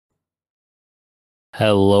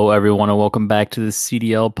Hello, everyone, and welcome back to the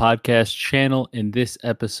CDL podcast channel. In this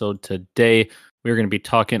episode today, we're going to be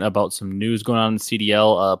talking about some news going on in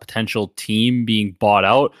CDL, a potential team being bought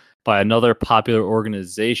out by another popular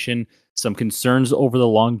organization, some concerns over the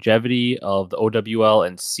longevity of the OWL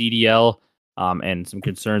and CDL, and some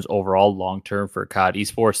concerns overall long-term for COD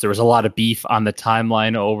esports. There was a lot of beef on the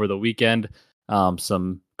timeline over the weekend.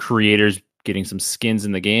 Some creators getting some skins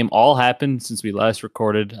in the game. All happened since we last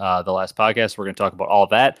recorded the last podcast. We're going to talk about all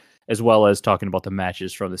that, as well as talking about the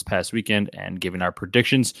matches from this past weekend and giving our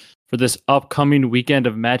predictions for this upcoming weekend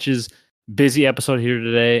of matches. Busy episode here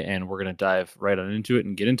today, and we're going to dive right on into it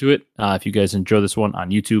and get into it. If you guys enjoy this one on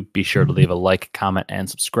YouTube, be sure to leave a like, comment, and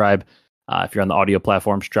subscribe. If you're on the audio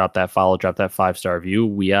platforms, drop that follow, drop that 5-star review.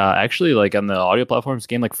 We actually, like on the audio platforms,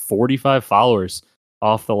 gained like 45 followers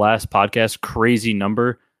off the last podcast. Crazy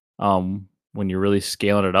number. When you're really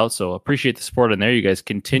scaling it out. So appreciate the support on there. You guys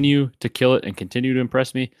continue to kill it and continue to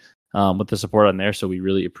impress me with the support on there. So we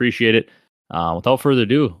really appreciate it. Without further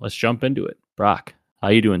ado, let's jump into it. Brock, how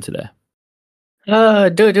you doing today?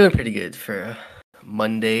 Doing pretty good for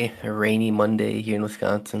Monday, a rainy Monday here in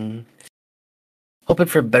Wisconsin. Hoping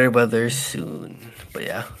for better weather soon. But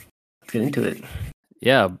yeah, let's get into it.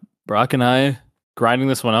 Yeah, Brock and I grinding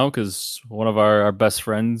this one out because one of our best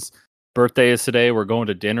friends' birthday is today. We're going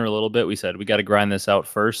to dinner a little bit. We said we got to grind this out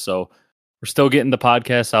first. So we're still getting the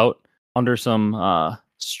podcast out under some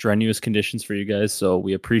strenuous conditions for you guys. So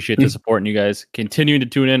we appreciate the support and you guys continuing to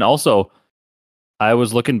tune in. Also, I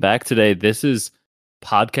was looking back today. This is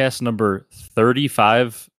podcast number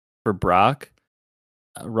 35 for Brock.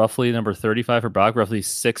 Roughly number 35 for Brock, roughly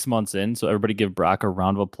 6 months in. So everybody give Brock a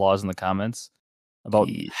round of applause in the comments. About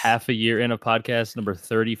half a year in of podcast number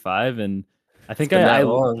 35. And I think I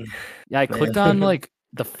clicked on like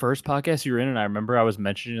the first podcast you were in, and I remember I was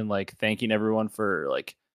mentioning like thanking everyone for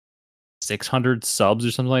like 600 subs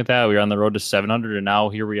or something like that. We were on the road to 700, and now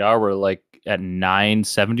here we are. We're like at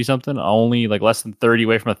 970 something, only like less than 30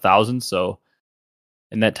 away from 1,000. So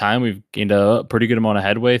in that time, we've gained a pretty good amount of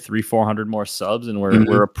headway, 300-400 more subs, and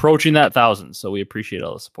we're approaching that 1,000. So we appreciate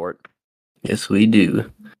all the support. Yes, we do.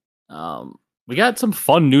 We got some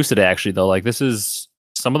fun news today, actually. Though, like this is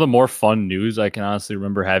some of the more fun news I can honestly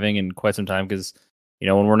remember having in quite some time, because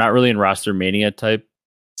when we're not really in roster mania type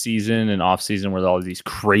season and off season where all these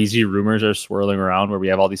crazy rumors are swirling around, where we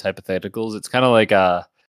have all these hypotheticals, it's kind of like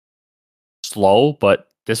slow. But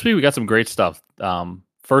this week we got some great stuff.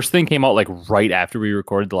 First thing came out like right after we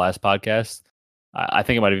recorded the last podcast. I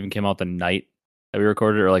think it might have even came out the night that we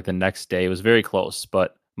recorded it, or like the next day. It was very close.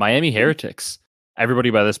 But Miami Heretics,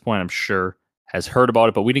 everybody by this point, I'm sure, has heard about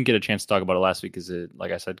it, but we didn't get a chance to talk about it last week because it,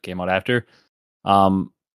 like I said, came out after.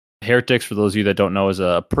 Heretics, for those of you that don't know, is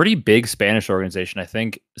a pretty big Spanish organization. I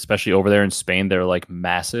think, especially over there in Spain, they're like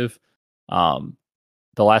massive. The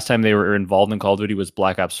last time they were involved in Call of Duty was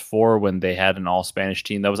Black Ops 4 when they had an all-Spanish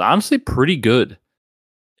team that was honestly pretty good.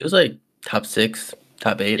 It was like top 6,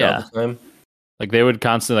 top 8 all the time. Like they would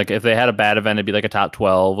constantly, like if they had a bad event, it'd be like a top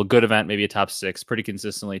 12. A good event, maybe a top 6. Pretty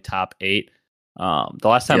consistently top 8. The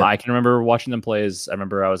last time I can remember watching them play is I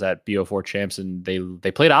remember I was at BO4 Champs and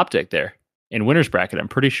they played OpTic there in winners bracket. I'm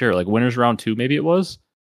pretty sure like winners round 2 maybe it was.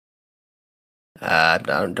 I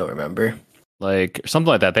don't remember. Like something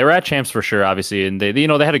like that. They were at Champs for sure, obviously, and they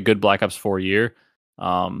had a good Black Ops 4 year.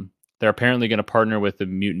 They're apparently going to partner with the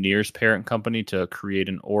Mutineers parent company to create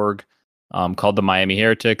an org called the Miami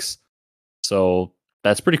Heretics. So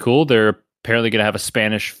that's pretty cool. They're apparently going to have a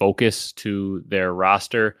Spanish focus to their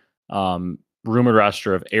roster. Rumored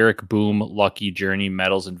roster of Eric Boom, Lucky, Journey,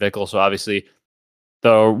 Metals, and Vickle. So obviously,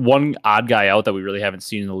 the one odd guy out that we really haven't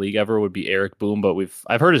seen in the league ever would be Eric Boom, but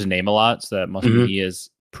I've heard his name a lot, so that must mean he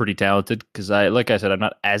is pretty talented. Because like I said, I'm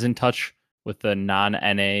not as in touch with the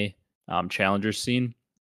non-NA challengers scene.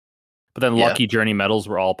 But then Lucky, Journey, Metals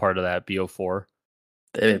were all part of that BO4.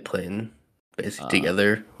 They've been playing basically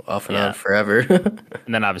together off and on forever.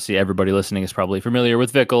 And then obviously everybody listening is probably familiar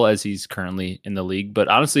with Vickle as he's currently in the league. But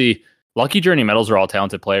honestly, Lucky, Journey, Metals are all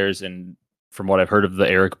talented players, and from what I've heard of the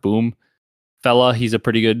Eric Boom fella, he's a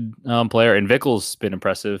pretty good player, and Vickle's been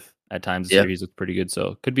impressive at times. The series looked pretty good,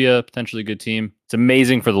 so could be a potentially good team. It's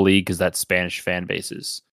amazing for the league because that Spanish fan base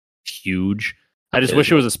is huge. I just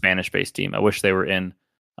wish it was a Spanish-based team. I wish they were in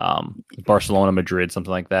Barcelona, Madrid,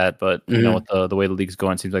 something like that. But with the way the league's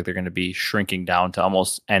going, it seems like they're going to be shrinking down to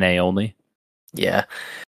almost NA only. Yeah,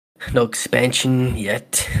 no expansion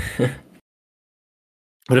yet.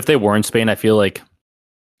 But if they were in Spain, I feel like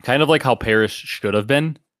kind of like how Paris should have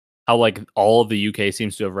been, how like all of the UK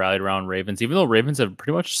seems to have rallied around Ravens, even though Ravens have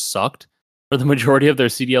pretty much sucked for the majority of their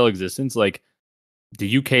CDL existence. Like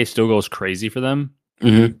the UK still goes crazy for them.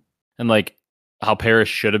 And like how Paris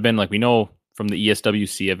should have been. Like we know from the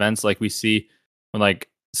ESWC events, like we see when like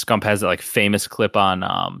Scump has that like famous clip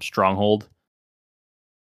on Stronghold,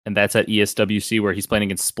 and that's at ESWC where he's playing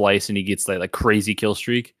against Splice and he gets like crazy kill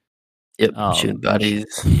streak. Yep, shooting bodies.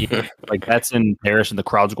 Yeah, like that's in Paris and the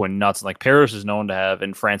crowd's going nuts. And like Paris is known to have,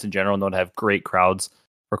 in France in general, known to have great crowds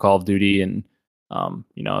for Call of Duty. And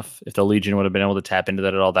if the Legion would have been able to tap into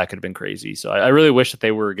that at all, that could have been crazy. So I really wish that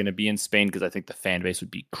they were going to be in Spain because I think the fan base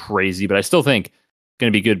would be crazy. But I still think it's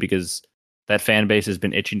going to be good because that fan base has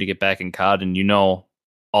been itching to get back in COD, and all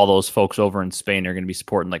those folks over in Spain are going to be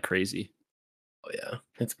supporting like crazy. Oh yeah,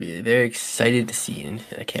 it's be very excited to see, and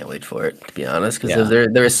I can't wait for it. To be honest, because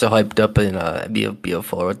they're so hyped up in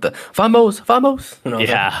BO4 with the Famos.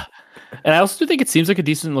 Yeah, and I also do think it seems like a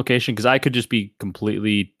decent location because I could just be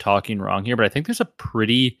completely talking wrong here, but I think there's a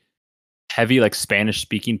pretty heavy like Spanish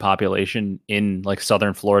speaking population in like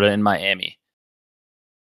Southern Florida and Miami.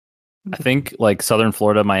 I think like Southern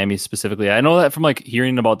Florida, Miami specifically. I know that from like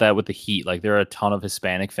hearing about that with the Heat, like there are a ton of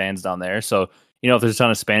Hispanic fans down there. So, if there's a ton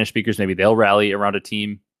of Spanish speakers, maybe they'll rally around a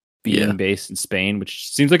team being based in Spain,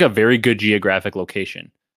 which seems like a very good geographic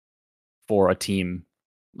location for a team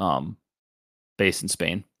based in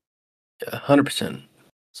Spain. Yeah, 100%.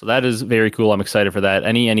 So that is very cool. I'm excited for that.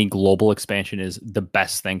 Any global expansion is the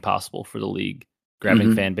best thing possible for the league,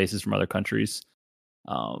 grabbing fan bases from other countries.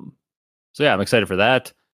 So yeah, I'm excited for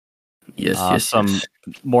that. Yes. Some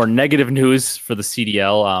more negative news for the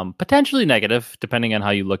CDL, potentially negative, depending on how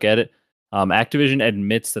you look at it. Activision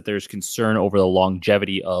admits that there's concern over the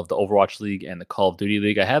longevity of the Overwatch League and the Call of Duty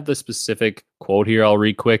League. I have the specific quote here. I'll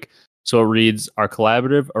read quick. So it reads, "Our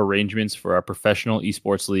collaborative arrangements for our professional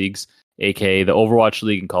esports leagues, aka the Overwatch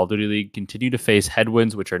League and Call of Duty League, continue to face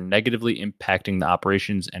headwinds which are negatively impacting the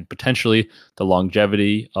operations and potentially the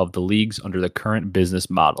longevity of the leagues under the current business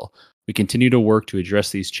model. We continue to work to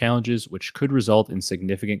address these challenges, which could result in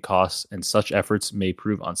significant costs, and such efforts may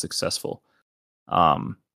prove unsuccessful."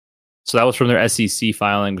 So that was from their SEC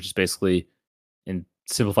filing, which is basically, in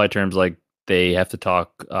simplified terms, like they have to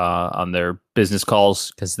talk on their business calls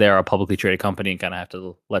because they're a publicly traded company and kind of have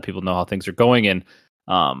to let people know how things are going. And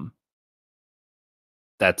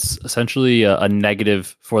that's essentially a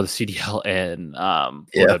negative for the CDL and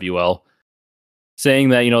OWL, saying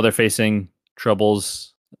that, they're facing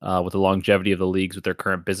troubles with the longevity of the leagues with their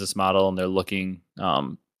current business model, and they're looking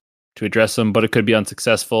to address them, but it could be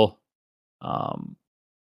unsuccessful.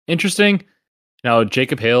 Interesting. Now,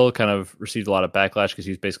 Jacob Hale kind of received a lot of backlash because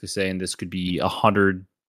he was basically saying this could be 100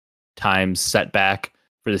 times setback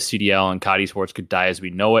for the CDL, and COD Esports could die as we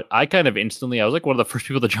know it. I kind of instantly, I was like one of the first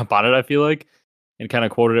people to jump on it, I feel like, and kind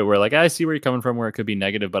of quoted it where like, I see where you're coming from, where it could be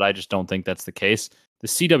negative, but I just don't think that's the case. The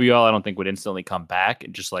CWL, I don't think would instantly come back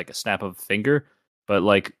and just like a snap of a finger. But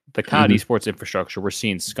like the COD esports infrastructure, we're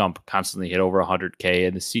seeing Scump constantly hit over 100K,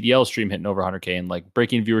 and the CDL stream hitting over 100K, and like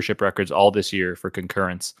breaking viewership records all this year for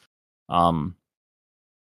concurrence.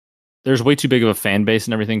 There's way too big of a fan base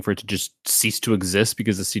and everything for it to just cease to exist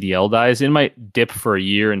because the CDL dies. It might dip for a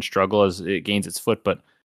year and struggle as it gains its foot, but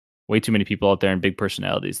way too many people out there and big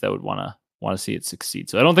personalities that would want to see it succeed.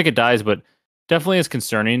 So I don't think it dies, but definitely is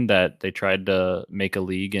concerning that they tried to make a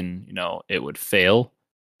league and it would fail.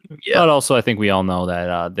 Yeah. But also, I think we all know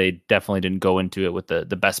that they definitely didn't go into it with the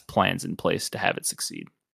best plans in place to have it succeed.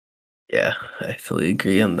 Yeah, I fully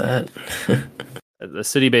agree on that. The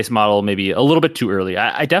city-based model maybe a little bit too early.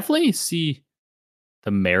 I definitely see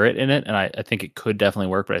the merit in it, and I think it could definitely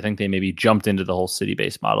work, but I think they maybe jumped into the whole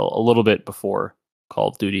city-based model a little bit before Call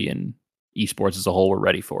of Duty and esports as a whole were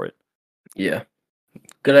ready for it. Yeah.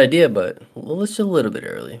 Good idea, but it's a little bit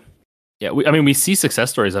early. Yeah, we see success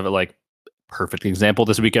stories of it, like perfect example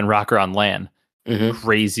this weekend, Rocker on LAN.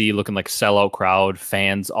 Crazy looking like sellout crowd,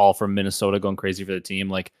 fans all from Minnesota going crazy for the team.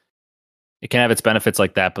 Like it can have its benefits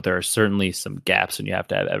like that, but there are certainly some gaps, and you have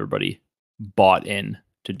to have everybody bought in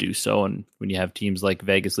to do so. And when you have teams like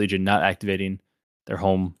Vegas Legion not activating their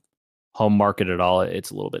home market at all, it's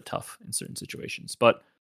a little bit tough in certain situations. But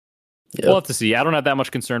we'll have to see. I don't have that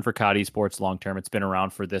much concern for COD Esports long term. It's been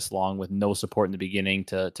around for this long with no support in the beginning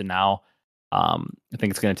to now. I think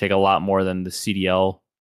it's going to take a lot more than the CDL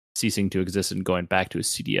ceasing to exist and going back to a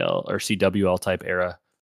CDL or CWL type era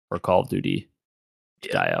for Call of Duty to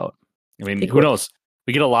die out. I mean, who knows?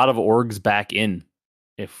 We get a lot of orgs back in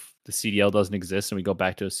if the CDL doesn't exist and we go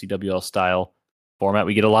back to a CWL style format.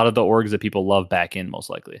 We get a lot of the orgs that people love back in,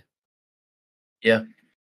 most likely. Yeah,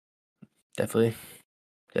 definitely.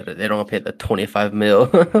 They don't pay the 25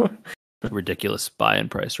 mil. Ridiculous buy-in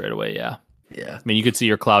price right away. Yeah. Yeah. I mean, you could see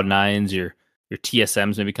your Cloud9s, your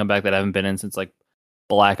TSMs maybe come back that haven't been in since like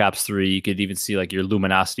Black Ops 3. You could even see like your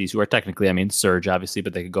Luminosities, who are technically, I mean, Surge obviously,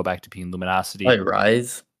 but they could go back to being Luminosity. Like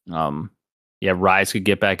Rise. Yeah, Rise could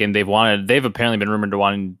get back in. They've apparently been rumored to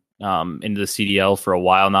want into the CDL for a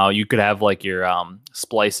while now. You could have like your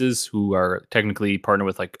Splices, who are technically partnered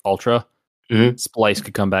with like Ultra. Mm-hmm. Splice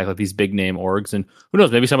could come back, like these big name orgs, and who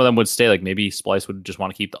knows, maybe some of them would stay. Like maybe Splice would just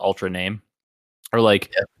want to keep the Ultra name, or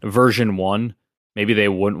like version 1. Maybe they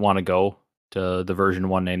wouldn't want to go to the version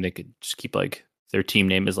 1 name. They could just keep like their team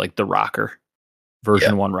name is like the Rocker,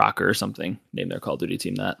 version 1 Rocker or something. Name their Call of Duty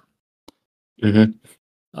team that.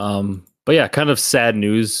 But yeah, kind of sad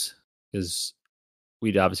news, because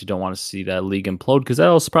we obviously don't want to see that league implode, because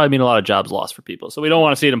that'll probably mean a lot of jobs lost for people. So we don't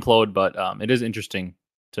want to see it implode, but it is interesting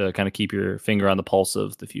to kind of keep your finger on the pulse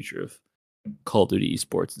of the future of Call of Duty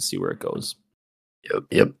esports and see where it goes.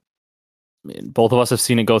 Yep. I mean, both of us have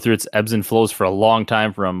seen it go through its ebbs and flows for a long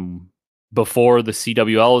time, from before the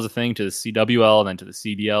CWL was a thing to the CWL and then to the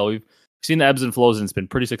CDL. We've seen the ebbs and flows, and it's been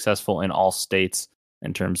pretty successful in all states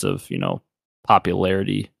in terms of,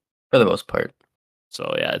 popularity. For the most part.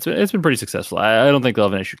 So yeah, it's been pretty successful. I don't think they'll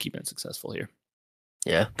have an issue keeping it successful here.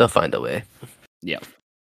 Yeah, they'll find a way. Yeah.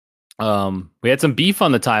 We had some beef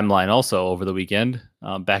on the timeline also over the weekend.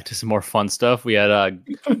 Back to some more fun stuff. We had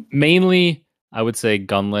mainly, I would say,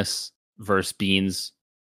 Gunless versus Beans.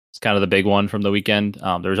 It's kind of the big one from the weekend.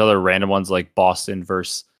 There's other random ones like Boston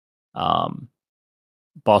versus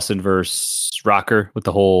Rocker, with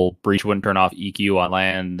the whole Breach wouldn't turn off EQ on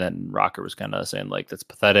land. Then Rocker was kind of saying like that's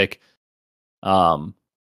pathetic. The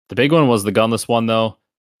big one was the Gunless one though.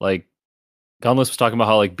 Like Gunless was talking about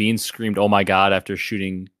how like Beans screamed "Oh my god" after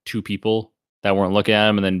shooting 2 people that weren't looking at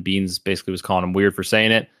him, and then Beans basically was calling him weird for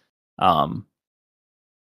saying it. And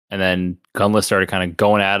then Gunless started kind of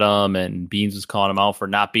going at him, and Beans was calling him out for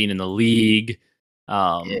not being in the league.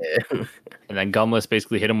 And then Gunless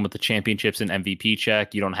basically hit him with the championships and MVP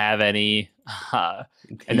check. You don't have any.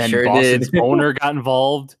 And then sure Boston's did. owner got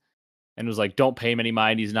involved and was like, "Don't pay him any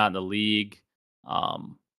mind. He's not in the league."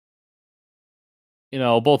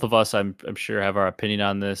 Both of us, I'm sure, have our opinion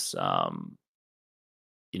on this.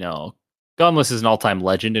 Gunless is an all-time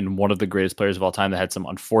legend and one of the greatest players of all time that had some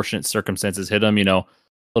unfortunate circumstances hit him. A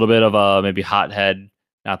little bit of a maybe hothead,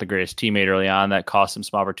 not the greatest teammate early on that cost him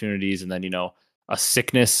some opportunities, and then a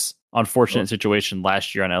sickness, unfortunate situation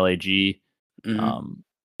last year on LAG. He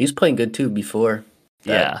was playing good too before.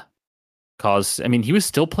 Yeah, he was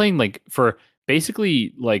still playing like for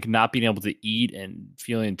basically like not being able to eat and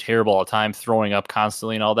feeling terrible all the time, throwing up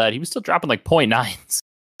constantly and all that. He was still dropping like 0.9s.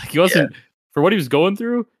 Like he wasn't for what he was going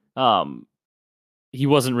through. He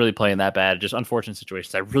wasn't really playing that bad. Just unfortunate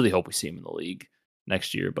situations. I really hope we see him in the league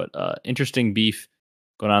next year. But interesting beef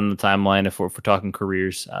going on in the timeline. If we're talking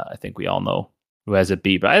careers, I think we all know who has it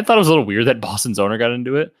beat. But I thought it was a little weird that Boston's owner got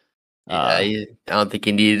into it. I don't think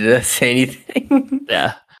he needed to say anything.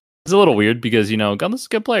 Yeah. It's a little weird because, Gunless is a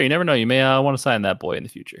good player. You never know. You may want to sign that boy in the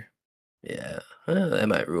future. Yeah. That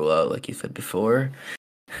might rule out, like you said before,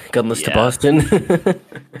 Gunless to Boston.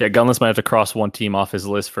 Yeah, Gunless might have to cross one team off his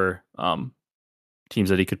list for teams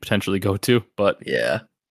that he could potentially go to. But yeah,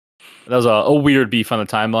 that was a weird beef on the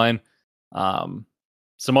timeline.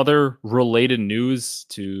 Some other related news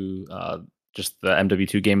to just the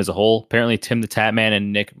MW2 game as a whole. Apparently, TimTheTatman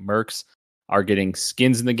and NickMercs are getting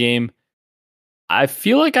skins in the game. I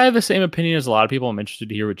feel like I have the same opinion as a lot of people. I'm interested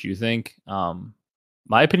to hear what you think.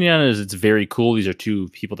 My opinion on it is it's very cool. These are 2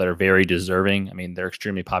 people that are very deserving. I mean, they're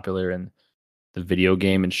extremely popular in the video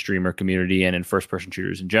game and streamer community and in first-person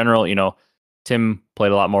shooters in general. Tim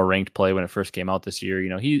played a lot more ranked play when it first came out this year.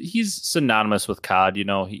 He's synonymous with COD.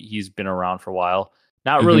 He's been around for a while.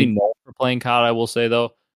 Not really known for playing COD, I will say,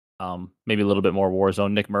 though. Maybe a little bit more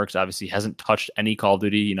Warzone. NickMercs obviously hasn't touched any Call of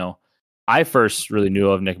Duty. I first really knew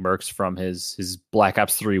of NickMercs from his Black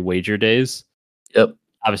Ops 3 wager days. Yep.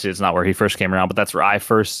 Obviously, it's not where he first came around, but that's where I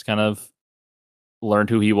first kind of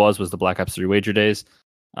learned who he was the Black Ops 3 wager days.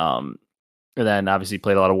 And then obviously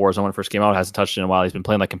played a lot of Warzone when it first came out. Hasn't touched it in a while. He's been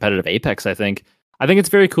playing like competitive Apex, I think. I think it's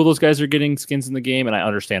very cool those guys are getting skins in the game, and I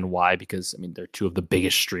understand why, because, they're 2 of the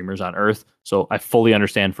biggest streamers on Earth. So I fully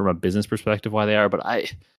understand from a business perspective why they are, but I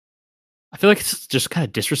feel like it's just kind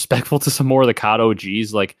of disrespectful to some more of the COD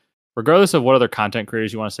OGs. Like, regardless of what other content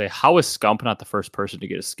creators you want to say, how is Scump not the first person to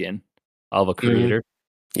get a skin of a creator?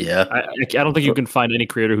 Yeah. I don't think you can find any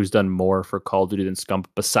creator who's done more for Call of Duty than Scump,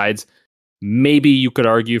 besides maybe you could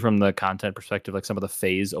argue from the content perspective, like some of the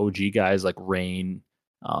Faze OG guys like Rain,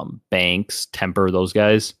 Banks, Temper, those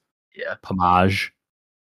guys. Yeah. Pomage.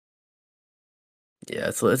 Yeah,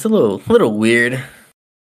 it's a little weird.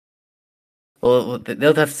 Well,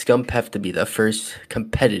 they'll have Scump have to be the first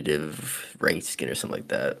competitive ranked skin or something like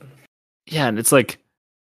that. Yeah, and it's like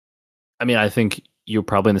I mean, I think you're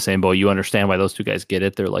probably in the same boat. You understand why those two guys get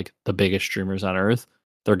it. They're like the biggest streamers on earth.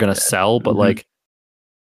 They're gonna sell, but like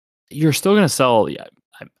you're still gonna sell. Yeah,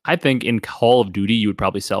 I think in Call of Duty you would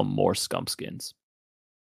probably sell more scum skins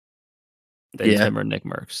than Yeah. Tim or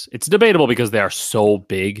NickMercs. It's debatable because they are so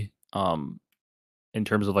big. In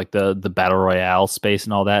terms of like the battle royale space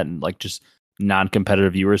and all that, and like just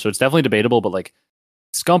non-competitive viewers. So it's definitely debatable, but like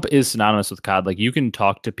Scump is synonymous with COD. Like you can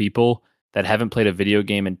talk to people that haven't played a video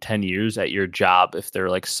game in 10 years at your job if they're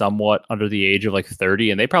like somewhat under the age of like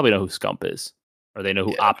 30, and they probably know who Scump is, or they know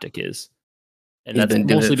who Yeah. OpTic is. And He's that's been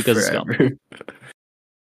doing mostly it because of Scump. forever.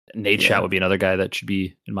 Nate Yeah. Shot would be another guy that should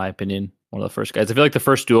be, in my opinion, one of the first guys. I feel like the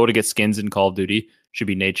first duo to get skins in Call of Duty should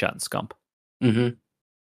be Nate Shot and Scump. Mm-hmm.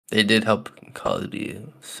 They did help Call of Duty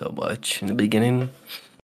so much in the beginning.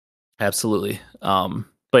 Absolutely.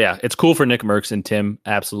 But yeah, it's cool for NickMercs and Tim.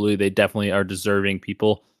 Absolutely. They definitely are deserving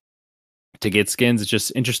people to get skins. It's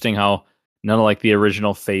just interesting how none of like the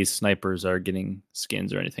original Faze snipers are getting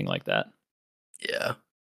skins or anything like that. Yeah.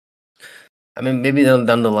 I mean, maybe down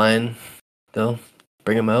the line they'll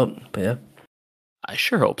bring them out, but yeah. I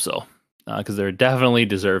sure hope so. Because they're definitely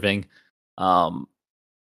deserving.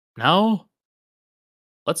 Now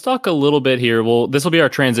let's talk a little bit here. Well, this will be our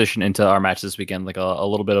transition into our match this weekend, like a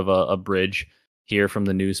little bit of a bridge here from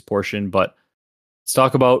the news portion. But let's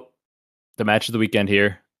talk about the match of the weekend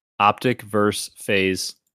here. OpTic versus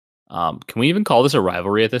Faze. Can we even call this a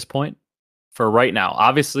rivalry at this point? For right now,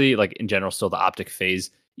 obviously, like in general, still the OpTic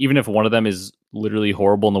Faze. Even if one of them is literally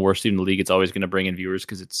horrible and the worst team in the league, it's always going to bring in viewers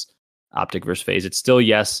because it's OpTic versus Faze. It's still,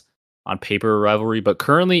 yes, on paper a rivalry, but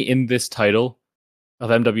currently in this title of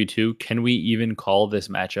MW2, can we even call this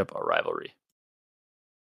matchup a rivalry?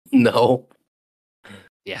 No.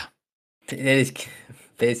 Yeah. They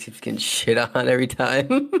keeps getting shit on every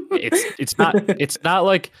time. It's not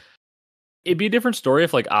like it'd be a different story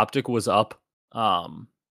if like OpTic was up.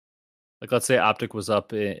 Like let's say OpTic was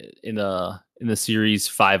up in the series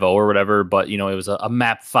 5-0 or whatever, but you know it was a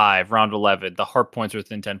map 5 round 11. The heart points were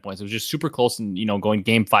within 10 points. It was just super close, and you know going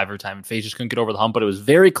game 5 every time. And FaZe just couldn't get over the hump, but it was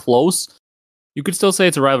very close. You could still say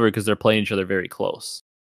it's a rivalry because they're playing each other very close.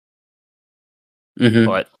 Mm-hmm.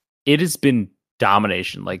 But it has been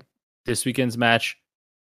domination. Like this weekend's match,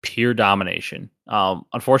 pure domination.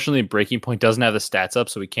 Unfortunately, Breaking Point doesn't have the stats up,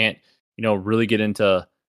 so we can't really get into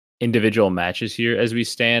individual matches here as we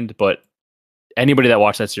stand. But anybody that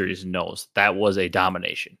watched that series knows that was a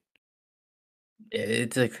domination.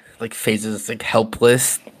 It's like FaZe is like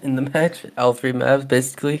helpless in the match. All 3 maps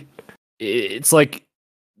basically. It's like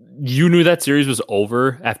you knew that series was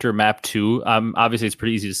over after map 2. Obviously it's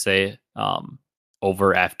pretty easy to say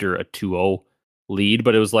over after a 2-0 lead,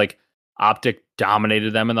 but it was like OpTic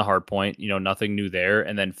dominated them in the hard point. Nothing new there,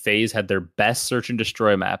 and then FaZe had their best search and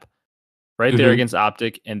destroy map right there against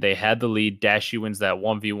OpTic, and they had the lead. Dashy wins that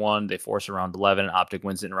 1v1. They force around 11, and OpTic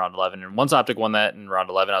wins it in round 11. And once OpTic won that in round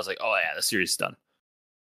 11, I was like, oh yeah, the series is done.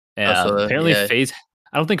 And apparently FaZe,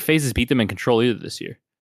 I don't think FaZe has beat them in control either this year.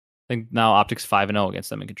 I think now OpTic's 5-0 against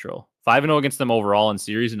them in control. 5-0 against them overall in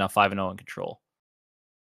series, and now 5-0 in control.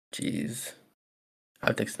 Jeez.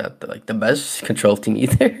 OpTic's not the best control team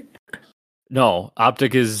either. No,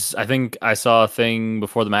 OpTic is, I think I saw a thing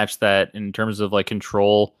before the match that in terms of like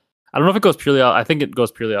control, I don't know if it goes purely off, I think it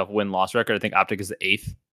goes purely off win-loss record. I think OpTic is the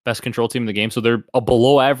 8th best control team in the game. So they're a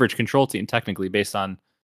below average control team technically based on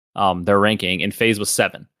their ranking, and FaZe was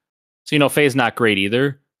 7. So, FaZe not great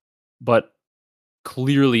either, but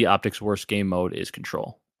clearly OpTic's worst game mode is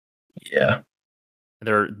control. Yeah.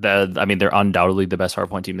 They're undoubtedly the best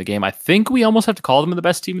hardpoint team in the game. I think we almost have to call them the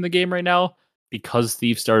best team in the game right now because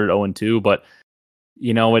Thieves started 0-2, but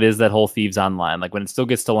it is that whole Thieves online. Like when it still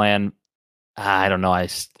gets to LAN, I don't know.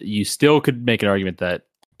 You still could make an argument that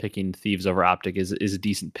picking Thieves over OpTic is a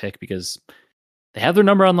decent pick because they have their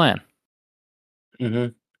number on LAN.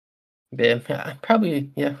 Mm-hmm. Yeah,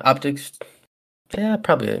 probably. Yeah, OpTic's. Yeah,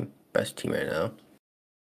 probably the best team right now.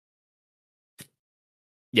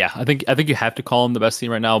 Yeah, I think you have to call them the best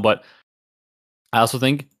team right now, but I also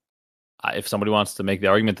think if somebody wants to make the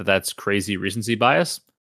argument that that's crazy recency bias,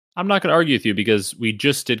 I'm not going to argue with you because we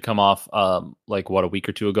just did come off a week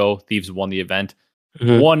or two ago. Thieves won the event.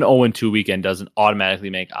 Mm-hmm. 1 0-2 weekend doesn't automatically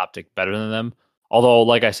make OpTic better than them. Although,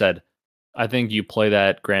 like I said, I think you play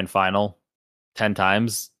that grand final 10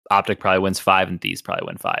 times, OpTic probably wins 5 and Thieves probably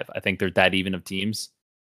win 5. I think they're that even of teams.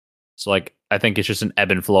 So I think it's just an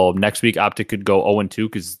ebb and flow. Next week, OpTic could go 0-2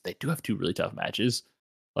 because they do have 2 really tough matches.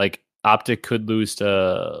 Like OpTic could lose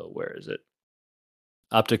to, where is it?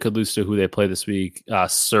 OpTic could lose to who they play this week,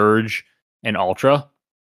 Surge and Ultra.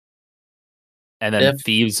 And then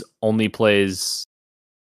Thieves only plays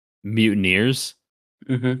Mutineers.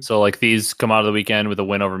 Mm-hmm. So like these come out of the weekend with a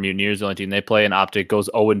win over Mutineers, the only team they play, and OpTic goes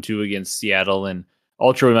 0-2 against Seattle, and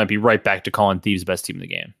Ultra we might be right back to calling Thieves best team in the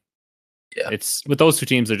game. Yeah. It's with those two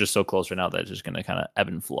teams, they're just so close right now that it's just going to kind of ebb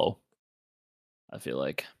and flow. I feel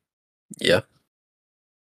like. Yeah.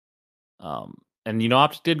 And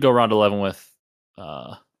OpTic did go round 11 with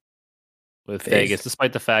Faze. Vegas,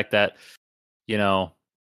 despite the fact that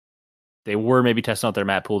they were maybe testing out their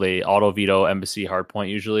map pool. They auto veto Embassy Hardpoint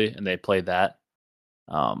usually, and they played that.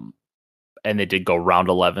 And they did go round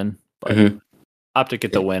 11, but OpTic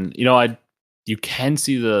get the win. You can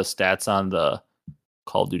see the stats on the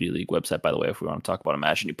Call of Duty League website, by the way, if we want to talk about a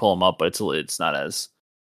match and you pull them up, but it's not as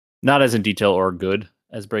in detail or good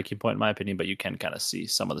as Breaking Point in my opinion, but you can kind of see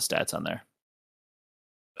some of the stats on there.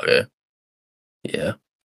 Okay. Yeah.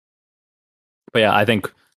 But yeah, I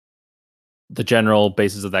think the general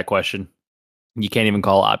basis of that question, you can't even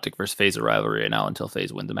call OpTic versus Faze a rivalry right now until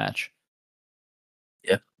Faze wins the match.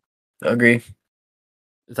 Yeah. I agree.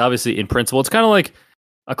 It's obviously in principle, it's kind of like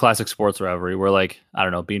a classic sports rivalry where, like, I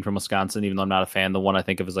don't know, being from Wisconsin, even though I'm not a fan, the one I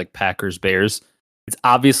think of is like Packers Bears. It's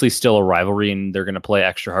obviously still a rivalry, and they're going to play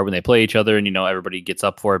extra hard when they play each other, and everybody gets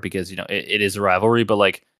up for it because it is a rivalry. But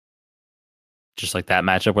like, just like that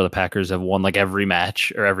matchup where the Packers have won like every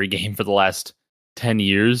match or every game for the last 10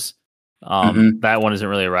 years, that one isn't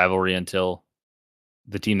really a rivalry until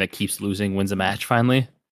the team that keeps losing wins a match finally.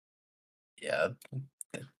 Yeah,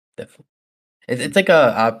 definitely. It's like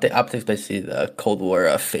OpTic's basically the Cold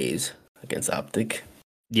War phase against OpTic.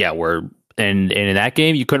 Yeah, and in that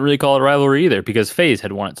game you couldn't really call it a rivalry either because FaZe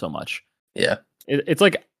had won it so much. Yeah, it's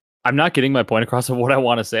like I'm not getting my point across of what I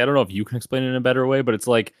want to say. I don't know if you can explain it in a better way, but it's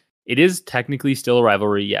like it is technically still a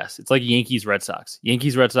rivalry. Yes, it's like Yankees Red Sox.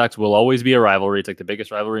 Yankees Red Sox will always be a rivalry. It's like the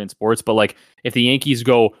biggest rivalry in sports. But like if the Yankees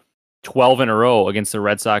go 12 in a row against the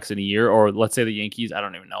Red Sox in a year, or let's say the Yankees, I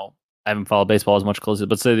don't even know. I haven't followed baseball as much closely,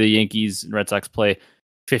 but say the Yankees and Red Sox play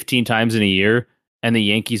 15 times in a year, and the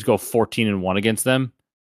Yankees go 14-1 against them.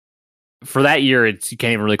 For that year, you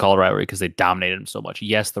can't even really call it a rivalry because they dominated them so much.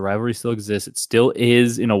 Yes, the rivalry still exists. It still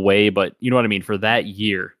is in a way, but you know what I mean? For that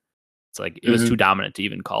year, it's like it was too dominant to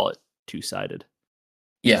even call it two-sided.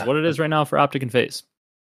 Yeah. Is what it is right now for OpTic and FaZe.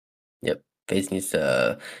 Yep. FaZe needs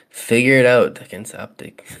to figure it out against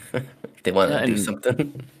OpTic. If they want to do something.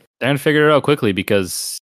 They're going to figure it out quickly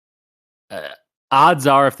because odds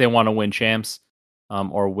are if they want to win champs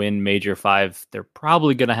or win Major 5, they're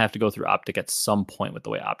probably going to have to go through OpTic at some point with the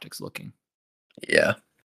way OpTic's looking. Yeah.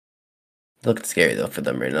 Looking scary, though, for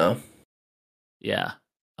them right now. Yeah.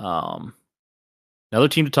 Another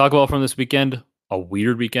team to talk about from this weekend, a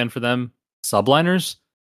weird weekend for them, Subliners.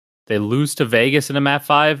 They lose to Vegas in a map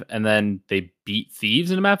 5, and then they beat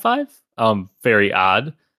Thieves in a map 5. Very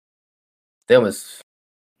odd. They're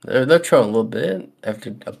trolling a little bit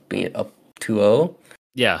after being up 2-0.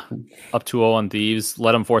 Yeah, up 2-0 on Thieves.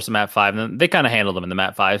 Let them force a map 5, and then they kind of handled them in the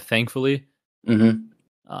map 5, thankfully.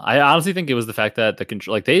 I honestly think it was the fact that the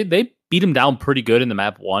control, like they beat them down pretty good in the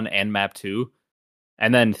map 1 and map 2,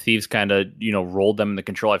 and then Thieves kind of rolled them in the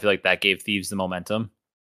control. I feel like that gave Thieves the momentum.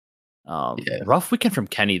 Rough weekend from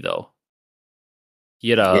Kenny though. He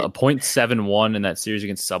had a 0.71 in that series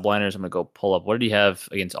against Subliners. I'm gonna go pull up. What did he have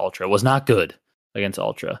against Ultra? It was not good against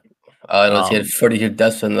Ultra. I know he had 42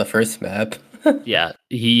 deaths in the first map. Yeah,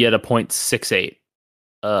 he had a 0.68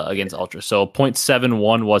 against Ultra. So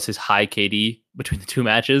 0.71 was his high KD between the two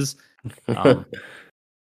matches.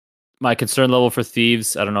 My concern level for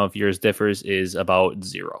Thieves, I don't know if yours differs, is about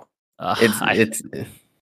 0.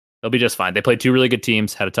 They'll be just fine. They played two really good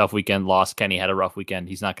teams, had a tough weekend, lost. Kenny had a rough weekend.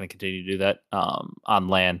 He's not going to continue to do that on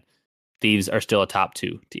LAN. Thieves are still a top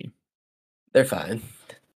 2 team. They're fine.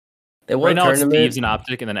 They won right now tournament. It's Thieves and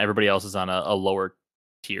OpTic, and then everybody else is on a lower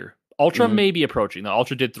tier. Ultra may be approaching. The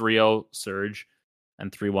Ultra did 3-0 Surge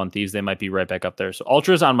and 3-1 Thieves. They might be right back up there. So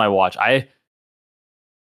Ultra's on my watch. I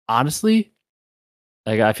honestly,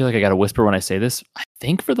 I feel like I got to whisper when I say this. I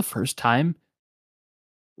think for the first time,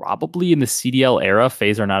 probably in the CDL era,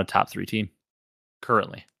 FaZe are not a top 3 team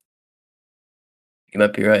currently. You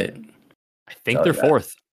might be right. I think they're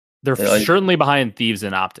 4th. They're certainly behind Thieves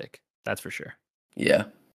and OpTic. That's for sure. Yeah.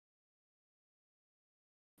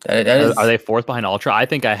 Are they 4th behind Ultra? I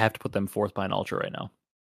think I have to put them 4th behind Ultra right now.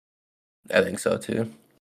 I think so too.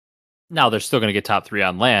 Now they're still going to get top 3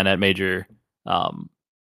 on LAN at Major 5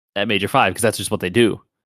 because that's just what they do.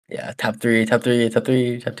 Yeah, top 3, top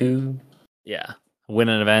 2. Yeah, win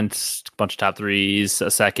an event, a bunch of top 3s, a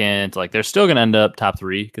second. Like they're still going to end up top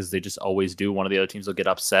 3 because they just always do. One of the other teams will get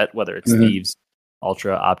upset, whether it's Thieves,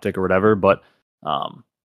 Ultra, OpTic, or whatever. But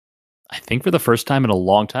I think for the first time in a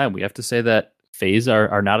long time, we have to say that FaZe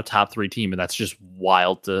are not a top 3 team, and that's just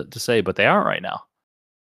wild to say, but they aren't right now.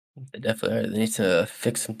 They definitely are. They need to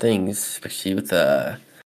fix some things, especially with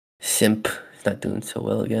Simp not doing so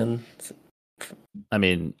well again. I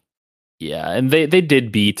mean, yeah, and they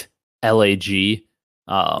did beat LAG.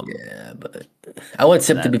 Yeah, but I want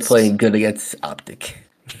Simp to be That's playing good against OpTic.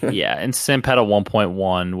 yeah, and Simp had a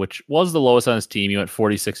 1.1, which was the lowest on his team. He went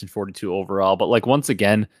 46 and 42 overall, but like once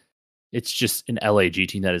again, it's just an LAG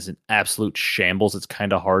team that is an absolute shambles. It's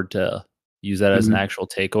kind of hard to use that as an Mhm. actual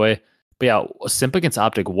takeaway. But yeah, Simp against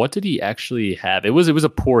OpTic, what did he actually have? It was a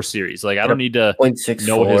poor series. Like I At a don't need to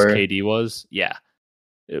know what his 0.64. KD was. Yeah,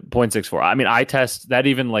 0.64. I mean, I test that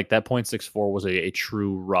even like that 0.64 was a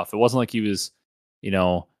true rough. It wasn't like he was, you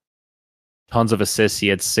know, tons of assists. He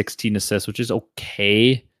had 16 assists, which is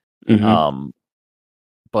okay. Mm-hmm. Um,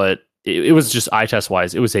 but it was just eye test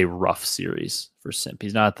wise, it was a rough series for Simp.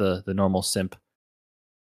 He's not the normal Simp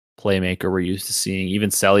playmaker we're used to seeing. Even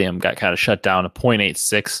Celium got kind of shut down. A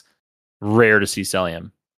 0.86, rare to see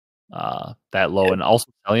Celium that low. Yep. And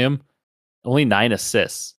also Celium, only 9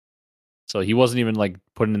 assists. So he wasn't even like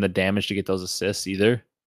putting in the damage to get those assists either.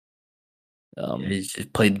 Yeah, he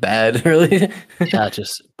just played bad, really. Yeah,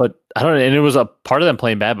 just but I don't know. And it was a part of them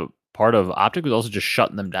playing bad, but part of OpTic was also just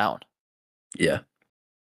shutting them down. Yeah.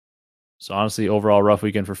 So honestly, overall rough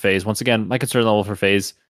weekend for Faze. Once again, my concern level for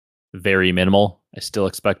Faze very minimal. I still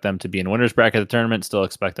expect them to be in winners bracket of the tournament. Still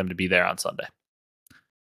expect them to be there on Sunday.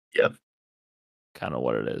 Yep. Kind of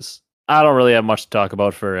what it is. I don't really have much to talk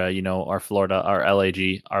about for our Florida, our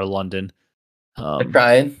LAG, our London. They're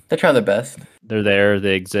trying. They're trying their best. They're there.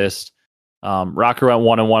 They exist. Rocker went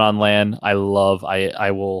 1-1 on LAN.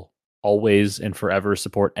 I will always and forever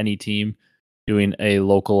support any team doing a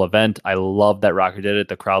local event. I love that Rocker did it.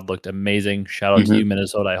 The crowd looked amazing. Shout out to you,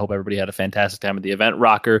 Minnesota. I hope everybody had a fantastic time at the event.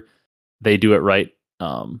 Rocker, they do it right.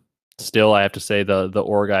 Still, I have to say the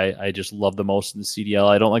org I just love the most in the CDL.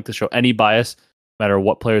 I don't like to show any bias, no matter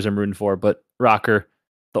what players I'm rooting for, but Rocker,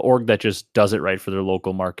 the org that just does it right for their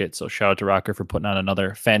local market. So shout out to Rocker for putting on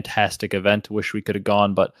another fantastic event. Wish we could have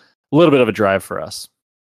gone, but a little bit of a drive for us.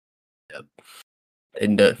 Yep.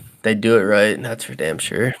 And they do it right, and that's for damn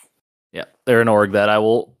sure. Yeah, they're an org that I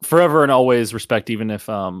will forever and always respect, even if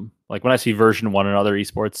like when I see version 1 and other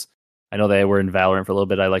esports, I know they were in Valorant for a little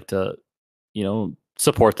bit. I like to,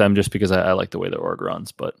 support them just because I like the way their org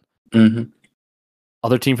runs. But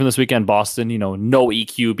other team from this weekend, Boston, no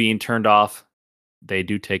EQ being turned off. They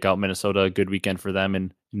do take out Minnesota. A good weekend for them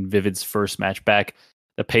in Vivid's first match back.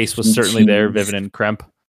 The pace was certainly there, Vivid and Kremp.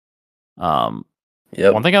 One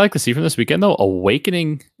thing I like to see from this weekend, though,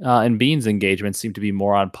 Awakening and Beans engagements seem to be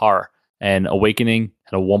more on par. And Awakening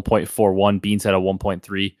had a 1.41, Beans had a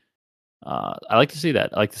 1.3. I like to see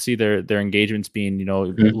that. I like to see their engagements being, a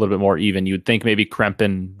little bit more even. You'd think maybe Kremp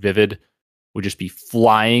and Vivid would just be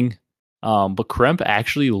flying. But Kremp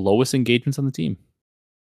actually lowest engagements on the team.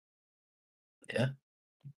 Yeah.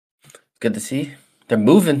 Good to see. They're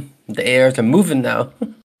moving. The ARs are moving now.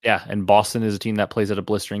 Yeah, and Boston is a team that plays at a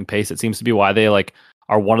blistering pace. It seems to be why they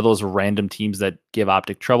are one of those random teams that give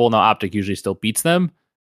OpTic trouble. Now OpTic usually still beats them,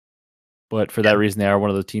 but for that reason, they are one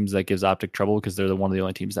of the teams that gives OpTic trouble because they're one of the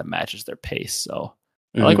only teams that matches their pace. So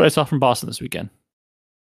I like what I saw from Boston this weekend.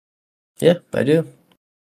 Yeah, I do.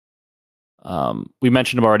 We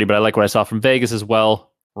mentioned them already, but I like what I saw from Vegas as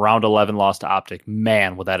well. Round 11 loss to OpTic.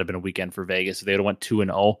 Man, would that have been a weekend for Vegas if they would have went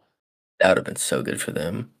 2-0. That would have been so good for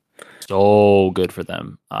them. So good for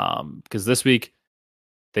them. Because this week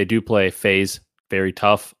they do play Faze, very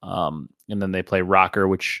tough. And then they play Rocker,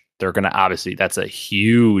 which they're going to obviously, that's a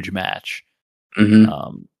huge match in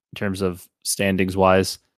terms of standings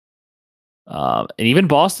wise. And even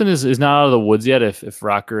Boston is not out of the woods yet if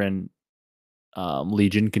Rocker and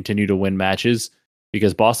Legion continue to win matches,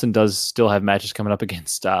 because Boston does still have matches coming up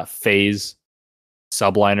against Faze,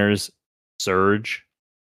 Subliners, Surge.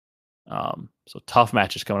 So tough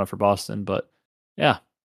matches coming up for Boston. But yeah,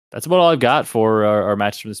 that's about all I've got for our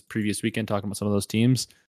matches from this previous weekend, talking about some of those teams.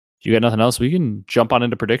 If you got nothing else, we can jump on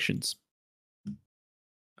into predictions.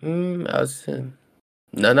 No,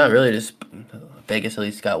 not really. Just Vegas at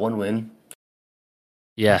least got one win.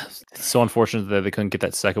 Yeah, it's so unfortunate that they couldn't get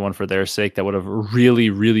that second one for their sake. That would have really,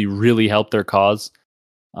 really, really helped their cause.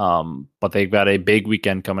 But they've got a big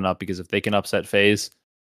weekend coming up, because if they can upset Faze,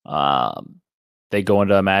 they go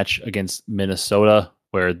into a match against Minnesota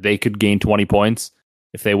where they could gain 20 points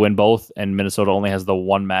if they win both, and Minnesota only has the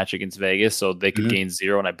one match against Vegas, so they could gain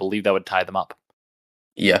 0, and I believe that would tie them up.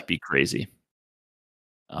 Yeah. It'd be crazy.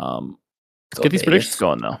 Let's get these predictions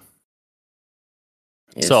going, though.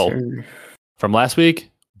 Yes, so, sir. From last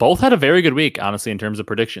week, both had a very good week, honestly, in terms of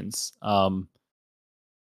predictions.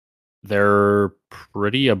 They're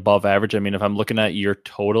pretty above average. I mean, if I'm looking at your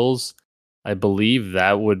totals, I believe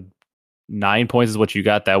that would 9 points is what you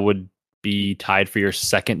got. That would be tied for your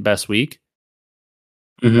second best week.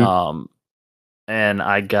 Mm-hmm. And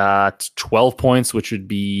I got 12 points, which would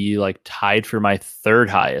be like tied for my third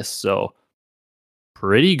highest. So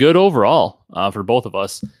pretty good overall for both of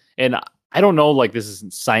us. And I don't know, like this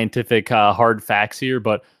isn't scientific hard facts here,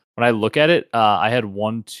 but when I look at it, I had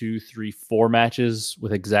 1, 2, 3, 4 matches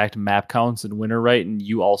with exact map counts and winner right, and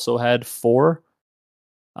you also had 4.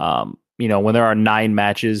 When there are 9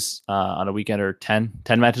 matches on a weekend or 10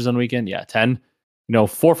 matches on a weekend, 10. 4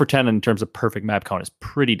 for 10 in terms of perfect map count is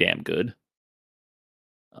pretty damn good.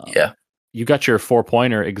 Yeah. You got your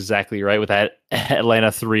 4-pointer exactly right with that Atlanta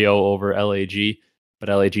 3-0 over LAG, but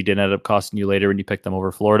LAG didn't end up costing you later when you picked them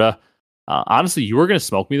over Florida. Honestly, you were going to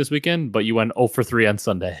smoke me this weekend, but you went 0 for 3 on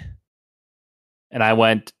Sunday. And I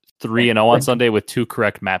went 3-0 on Sunday with 2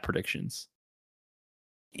 correct map predictions.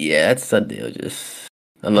 Yeah, that's Sunday. Just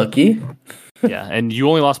unlucky. Yeah, and you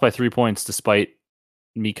only lost by 3 points despite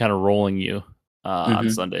me kind of rolling you on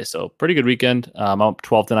Sunday. So pretty good weekend. I'm up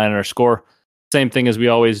 12-9 on our score. Same thing as we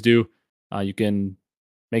always do. You can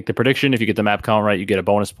make the prediction. If you get the map count right, you get a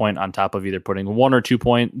bonus point on top of either putting 1 or 2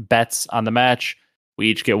 point bets on the match. We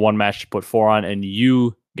each get 1 match to put 4 on, and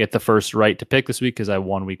you get the first right to pick this week because I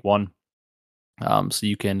won week 1. So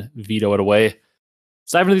you can veto it away.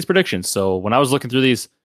 Let's dive into these predictions. So when I was looking through these,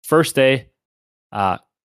 first day, kind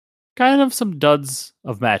of some duds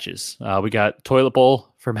of matches. We got Toilet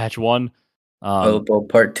Bowl for match 1. Toilet Bowl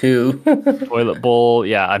Part 2. Toilet Bowl,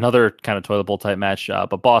 another kind of Toilet Bowl type match.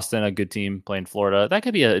 But Boston, a good team playing Florida. That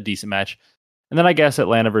could be a decent match. And then I guess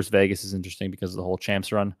Atlanta versus Vegas is interesting because of the whole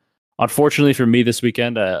champs run. Unfortunately for me this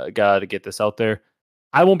weekend, I got to get this out there.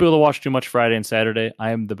 I won't be able to watch too much Friday and Saturday. I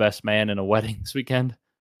am the best man in a wedding this weekend.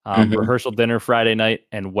 Rehearsal dinner Friday night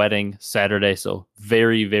and wedding Saturday. So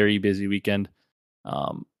very, very busy weekend.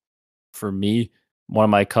 For me, one of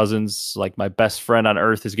my cousins, like my best friend on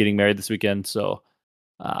earth, is getting married this weekend. So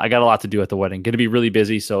I got a lot to do at the wedding. Going to be really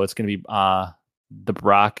busy. So it's going to be the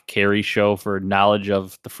Brock Carey show for knowledge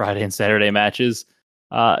of the Friday and Saturday matches.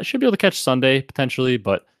 Should be able to catch Sunday potentially,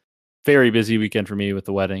 but very busy weekend for me with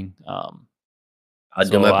the wedding. I'll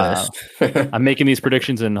do my best. I'm making these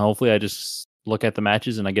predictions and hopefully I just look at the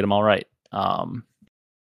matches and I get them all right.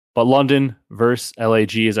 But London versus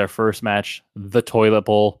LAG is our first match, the Toilet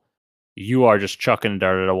Bowl. You are just chucking a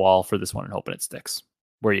dart at a wall for this one and hoping it sticks.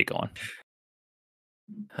 Where are you going?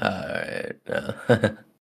 All right.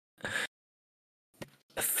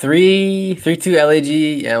 3-2 LAG.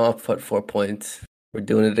 Yeah, I'll put 4 points. We're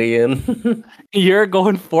doing it again. You're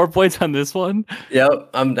going 4 points on this one? Yep,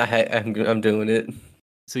 I'm doing it.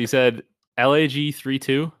 So you said LAG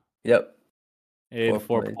 3-2? Yep. And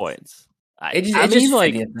 4 points. It's just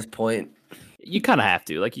like at this point. You kind of have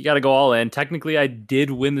to. Like, you got to go all in. Technically, I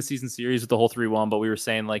did win the season series with the whole 3-1, but we were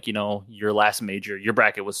saying, like, your last major, your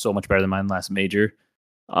bracket was so much better than mine last major.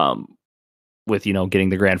 With, getting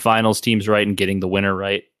the grand finals teams right and getting the winner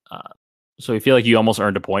right. So I feel like you almost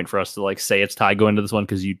earned a point for us to, like, say it's tied going into this one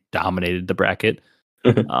because you dominated the bracket.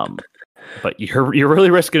 But you're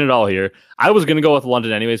really risking it all here. I was going to go with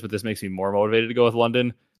London anyways, but this makes me more motivated to go with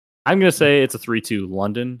London. I'm going to say it's a 3-2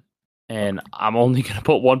 London. And I'm only going to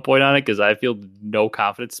put 1 point on it because I feel no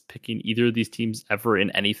confidence picking either of these teams ever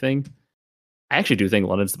in anything. I actually do think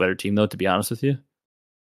London's the better team, though, to be honest with you.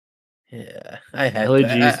 Yeah, I had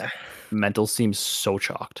LAG's mental seems so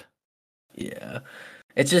chalked. Yeah,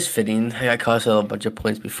 it's just fitting. I got cost a bunch of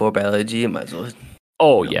points before by LAG. Might as well.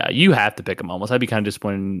 Oh, yeah, you have to pick them almost. I'd be kind of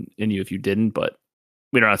disappointed in you if you didn't, but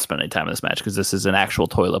we don't have to spend any time in this match because this is an actual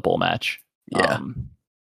Toilet Bowl match. Yeah.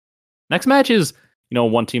 Next match is...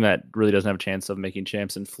 one team that really doesn't have a chance of making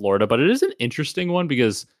champs in Florida, but it is an interesting one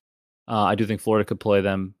because I do think Florida could play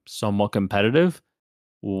them somewhat competitive.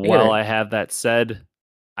 While I have that said,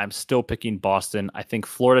 I'm still picking Boston. I think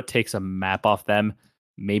Florida takes a map off them.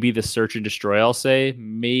 Maybe the search and destroy, I'll say.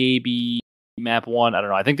 Maybe map 1. I don't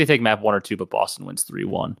know. I think they take map 1 or 2, but Boston wins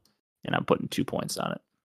 3-1. And I'm putting 2 points on it.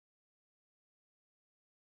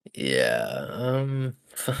 Yeah.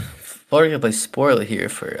 Florida can play spoiler here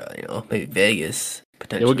for, maybe Vegas.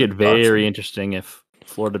 It would get very interesting if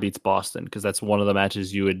Florida beats Boston because that's one of the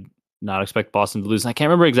matches you would not expect Boston to lose. And I can't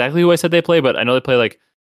remember exactly who I said they play, but I know they play like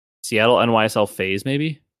Seattle, NYSL, Faze,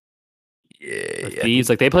 maybe. Yeah. Thieves.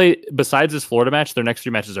 Like they play, besides this Florida match, their next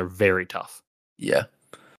 3 matches are very tough. Yeah.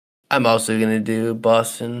 I'm also going to do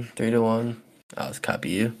Boston 3-1. I'll just copy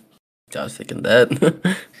you. I was thinking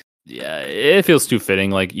that. Yeah, it feels too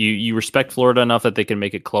fitting. Like you respect Florida enough that they can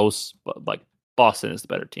make it close, but like Boston is the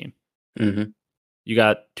better team. Mm-hmm. You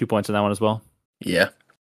got 2 points on that one as well? Yeah.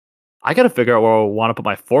 I got to figure out where I want to put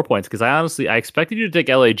my 4 points because I expected you to take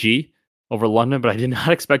LAG, over London, but I did not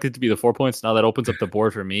expect it to be the 4 points. Now that opens up the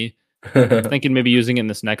board for me. Thinking maybe using it in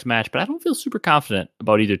this next match, but I don't feel super confident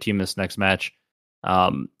about either team this next match.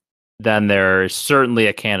 Then there's certainly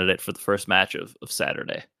a candidate for the first match of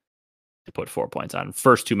Saturday to put 4 points on.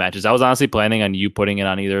 First two matches. I was honestly planning on you putting it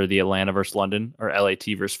on either the Atlanta versus London or LAT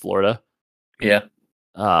versus Florida. Yeah.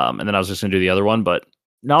 And then I was just going to do the other one, but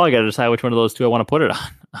now I got to decide which one of those two I want to put it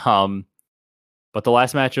on. But the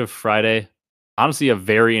last match of Friday, honestly, a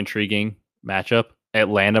very intriguing matchup.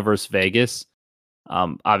 Atlanta versus Vegas.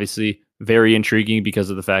 Obviously, very intriguing because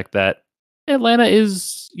of the fact that Atlanta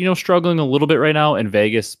is, struggling a little bit right now, and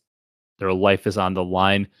Vegas, their life is on the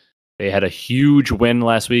line. They had a huge win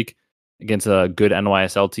last week against a good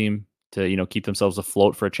NYSL team to, keep themselves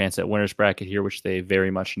afloat for a chance at winners bracket here, which they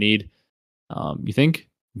very much need. You think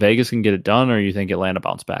Vegas can get it done, or you think Atlanta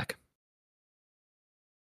bounce back?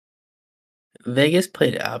 Vegas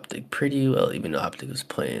played OpTic pretty well, even though OpTic was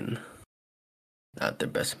playing not their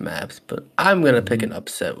best maps. But I'm gonna pick an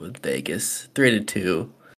upset with Vegas, 3-2.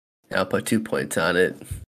 And I'll put 2 points on it.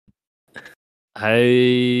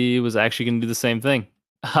 I was actually gonna do the same thing.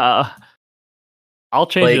 I'll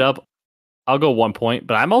change it up. I'll go 1 point,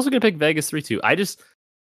 but I'm also gonna pick Vegas 3-2.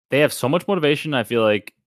 They have so much motivation. I feel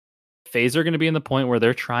like Faze are gonna be in the point where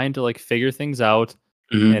they're trying to figure things out,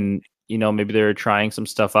 and maybe they're trying some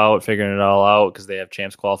stuff out, figuring it all out because they have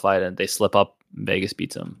champs qualified, and they slip up. Vegas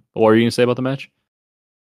beats them. What were you gonna say about the match?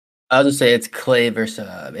 I was gonna say it's Clay versus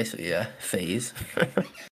basically Faze.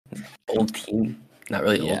 Old team, not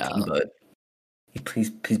really old team, but he's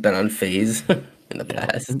been on Faze in the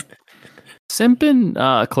past. Simp and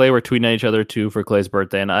Clay were tweeting at each other too for Clay's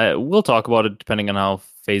birthday, and we'll talk about it depending on how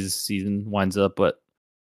Faze's season winds up. But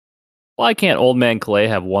why can't old man Clay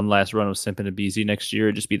have one last run of Simp and Abizi next year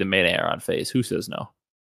and just be the main AR on Faze? Who says no?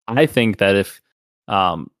 I think that if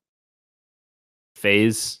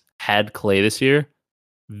Faze had Clay this year,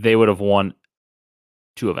 they would have won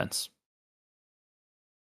 2 events.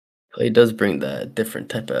 Clay does bring that different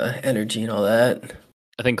type of energy and all that.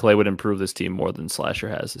 I think Clay would improve this team more than Slasher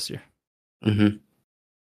has this year. Mm-hmm.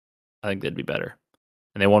 I think they'd be better.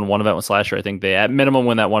 And they won one event with Slasher. I think they, at minimum,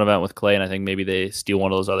 win that one event with Clay, and I think maybe they steal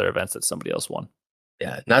one of those other events that somebody else won.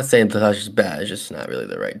 Yeah, not saying Slasher's bad, it's just not really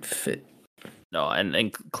the right fit. No,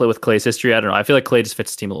 and Clay with Clay's history, I don't know. I feel like Clay just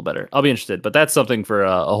fits his team a little better. I'll be interested, but that's something for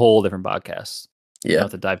a whole different podcast. Yeah.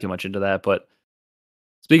 Not to dive too much into that, but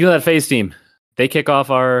speaking of that Faze team, they kick off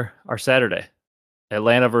our Saturday.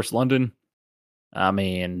 Atlanta versus London. I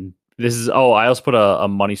mean, this is... Oh, I also put a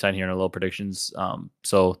money sign here in our little predictions.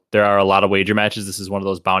 So there are a lot of wager matches. This is one of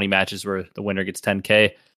those bounty matches where the winner gets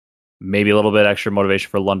 10K. Maybe a little bit extra motivation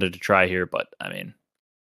for London to try here, but I mean,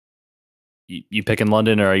 you picking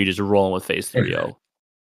London, or are you just rolling with Faze 3-0?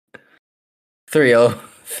 3-0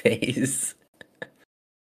 Faze.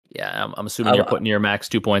 Yeah, I'm assuming you're putting your max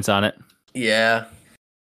 2 points on it. Yeah.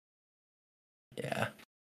 Yeah.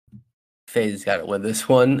 Faze has got to win this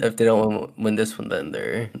one. If they don't win this one, then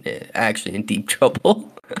they're actually in deep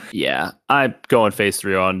trouble. Yeah, I'm going Faze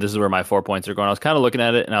 3-0, and this is where my 4 points are going. I was kind of looking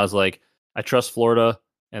at it, and I was like, I trust Florida,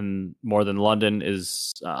 and more than London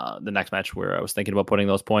is the next match where I was thinking about putting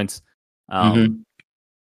those points. And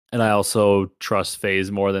I also trust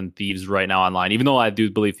Faze more than Thieves right now online, even though I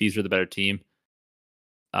do believe Thieves are the better team.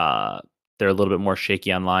 They're a little bit more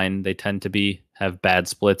shaky online. They tend to have bad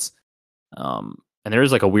splits. And there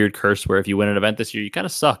is a weird curse where if you win an event this year, you kind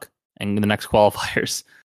of suck. And in the next qualifiers,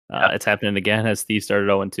 it's happening again as Thieves started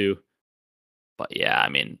 0-2. But yeah, I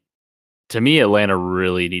mean, to me, Atlanta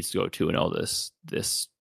really needs to go 2-0 this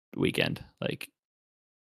weekend.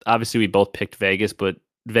 Obviously, we both picked Vegas, but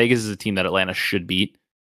Vegas is a team that Atlanta should beat.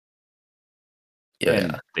 Yeah,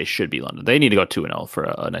 and they should beat London. They need to go 2-0 for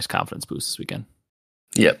a nice confidence boost this weekend.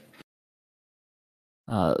 Yep.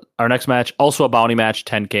 Our next match, also a bounty match,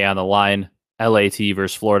 10K on the line. LAT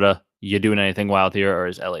versus Florida. You doing anything wild here, or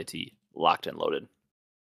is LAT locked and loaded?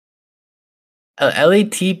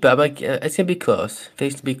 LAT, but it's gonna be close.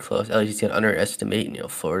 Face to be close. LAT's gonna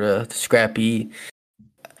underestimate, Florida. Scrappy.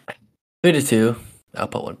 3-2. I'll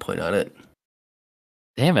put 1 point on it.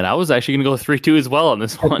 Damn it! I was actually gonna go 3-2 as well on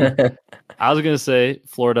this one. I was gonna say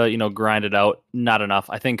Florida, grind it out. Not enough.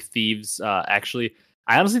 I think Thieves. Actually,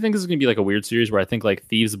 I honestly think this is gonna be a weird series where I think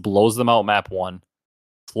Thieves blows them out map 1,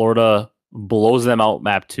 Florida blows them out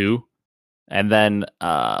map 2, and then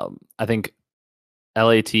I think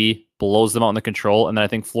LAT blows them out in the control, and then I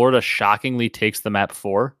think Florida shockingly takes the map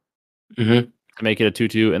 4 to make it a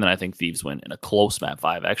 2-2, and then I think Thieves win in a close map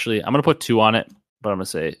 5. Actually, I'm gonna put 2 on it, but I'm gonna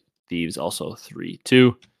say Thieves also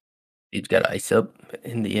 3-2. Thieves got ice up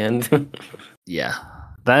in the end. Yeah.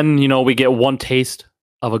 Then we get one taste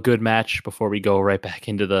of a good match before we go right back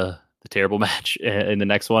into the terrible match in the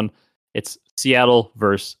next one. It's Seattle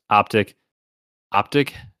versus OpTic.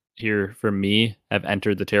 OpTic here for me have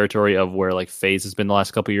entered the territory of where like Faze has been the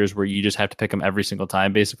last couple of years, where you just have to pick them every single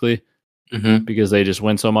time basically because they just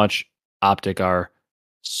win so much. OpTic are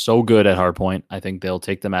so good at hardpoint. I think they'll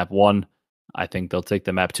take the map 1. I think they'll take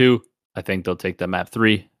the map 2. I think they'll take the map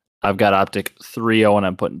 3. I've got OpTic 3-0 and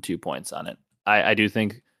I'm putting 2 points on it. I do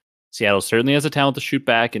think Seattle certainly has a talent to shoot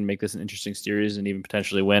back and make this an interesting series and even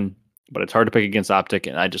potentially win, but it's hard to pick against OpTic,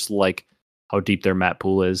 and I just like how deep their map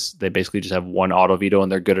pool is. They basically just have one auto veto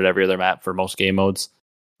and they're good at every other map for most game modes.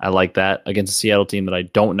 I like that against a Seattle team that I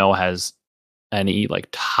don't know has any like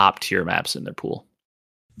top tier maps in their pool.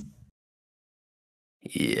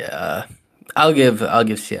 Yeah, I'll give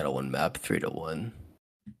Seattle one map 3-1,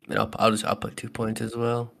 and I'll put 2 points as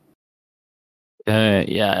well.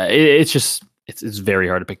 Yeah, it's very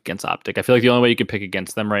hard to pick against OpTic. I feel like the only way you can pick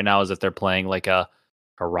against them right now is if they're playing like a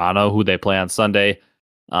Harano, who they play on Sunday,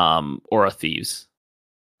 or a Thieves.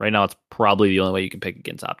 Right now, it's probably the only way you can pick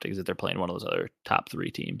against OpTic is if they're playing one of those other top 3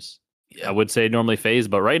 teams. Yeah. I would say normally Faze,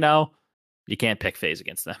 but right now, you can't pick Faze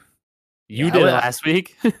against them. You did it last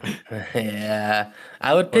week. Yeah,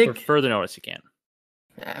 I would pick. For further notice, you can.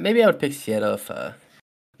 Maybe I would pick Seattle if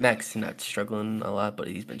Max not struggling a lot, but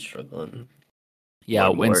he's been struggling. Yeah,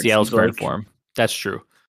 when Seattle's current form. That's true.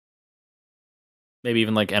 Maybe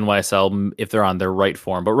even like NYSL if they're on their right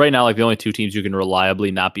form. But right now, like the only 2 teams you can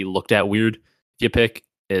reliably not be looked at weird if you pick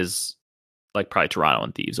is like probably Toronto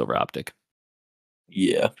and Thieves over OpTic.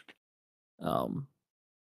 Yeah.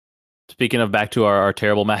 Speaking of back to our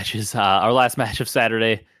terrible matches, our last match of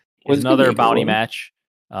Saturday is another bounty match.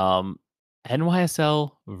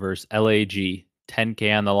 NYSL versus LAG,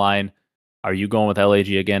 10K on the line. Are you going with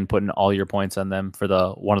LAG again, putting all your points on them for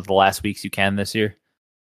one of the last weeks you can this year?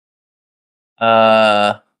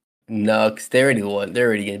 No, because they already won. They're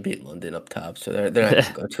already going to beat London up top, so they're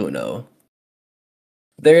not going to go 2-0.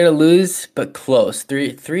 They're going to lose, but close.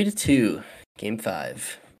 3-2, game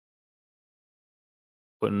 5.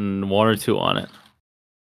 Putting 1 or 2 on it.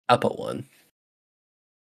 I'll put 1.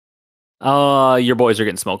 Your boys are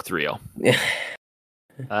getting smoked 3-0.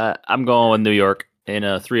 I'm going with New York in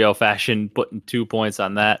a 3-0 fashion, putting 2 points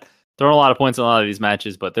on that. Throwing a lot of points on a lot of these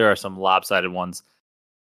matches, but there are some lopsided ones.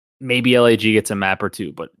 Maybe LAG gets a map or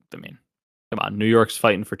 2, but I mean, come on. New York's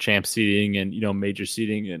fighting for champ seeding and major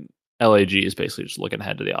seeding, and LAG is basically just looking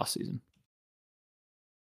ahead to the offseason.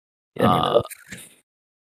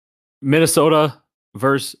 Minnesota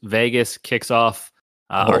versus Vegas kicks off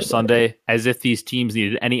our Sunday. As if these teams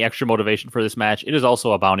needed any extra motivation for this match. It is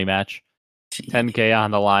also a bounty match. 10K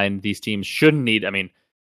on the line. These teams shouldn't need. I mean,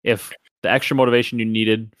 if the extra motivation you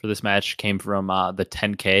needed for this match came from the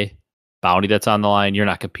 10K bounty that's on the line, you're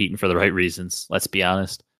not competing for the right reasons. Let's be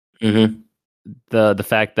honest. Mm-hmm. The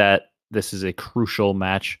fact that this is a crucial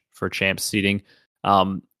match for champs seeding.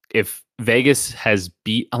 If Vegas has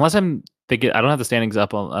beat, unless I'm thinking, I don't have the standings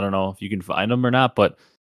up. I don't know if you can find them or not, but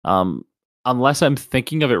unless I'm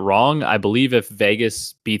thinking of it wrong, I believe if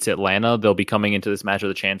Vegas beats Atlanta, they'll be coming into this match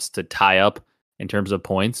with a chance to tie up in terms of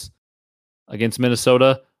points against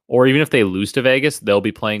Minnesota. Or even if they lose to Vegas, they'll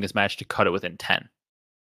be playing this match to cut it within 10.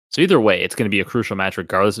 So either way, it's going to be a crucial match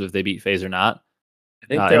regardless of if they beat Faze or not.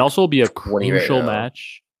 It also will be a crucial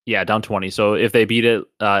match. Yeah, down 20. So if they beat it,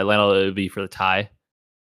 Atlanta, it would be for the tie.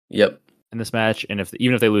 Yep. In this match. And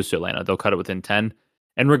even if they lose to Atlanta, they'll cut it within 10.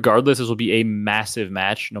 And regardless, this will be a massive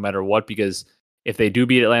match no matter what, because if they do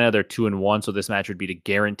beat Atlanta, they're 2-1. So this match would be to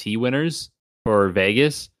guarantee winners for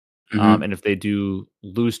Vegas. Mm-hmm. And if they do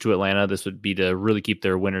lose to Atlanta, this would be to really keep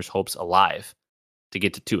their winners' hopes alive to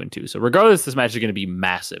get to 2-2. So regardless, this match is going to be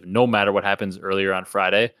massive, no matter what happens earlier on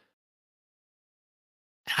Friday.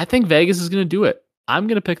 I think Vegas is going to do it. I'm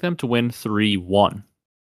going to pick them to win 3-1.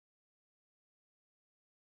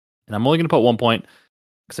 And I'm only going to put 1 point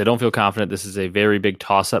because I don't feel confident. This is a very big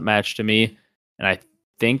toss-up match to me. And I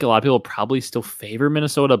think a lot of people probably still favor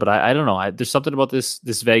Minnesota, but I don't know. There's something about this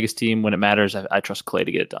Vegas team when it matters. I trust Clay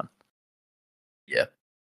to get it done. Yeah.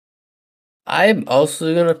 I'm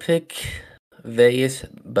also going to pick Vegas,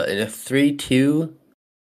 but in a 3-2,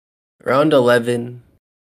 round 11,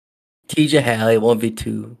 TJ Halley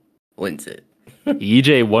 1v2 wins it.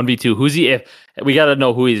 EJ 1v2. Who's he? If we got to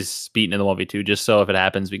know who he's beating in the 1v2, just so if it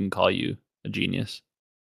happens, we can call you a genius.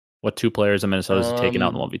 What 2 players in Minnesota is taking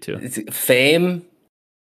out in the 1v2? It's Fame,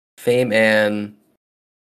 and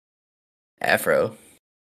Afro.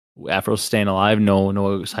 Afro's staying alive.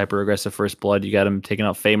 No hyper aggressive first blood. You got him taking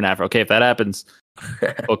out Fame and Afro. Okay, if that happens,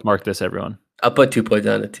 bookmark this, everyone. I'll put 2 points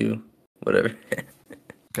on it too. Whatever.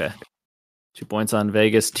 Okay. 2 points on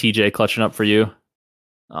Vegas. TJ clutching up for you.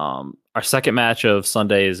 Our second match of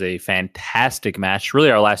Sunday is a fantastic match. Really,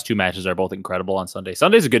 our last two matches are both incredible on Sunday.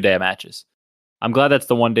 Sunday's a good day of matches. I'm glad that's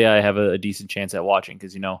the one day I have a decent chance at watching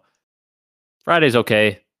because, Friday's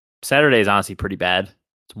okay. Saturday is honestly pretty bad.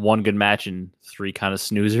 It's one good match and three kind of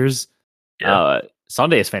snoozers. Yeah.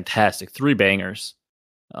 Sunday is fantastic. Three bangers.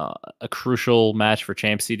 A crucial match for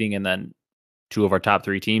champ seeding, and then two of our top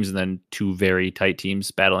three teams, and then two very tight teams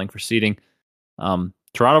battling for seeding.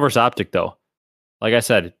 Toronto versus OpTic, though. Like I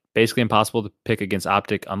said, basically impossible to pick against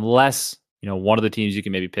OpTic unless, one of the teams you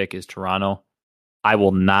can maybe pick is Toronto. I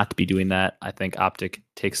will not be doing that. I think OpTic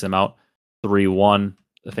takes them out 3-1.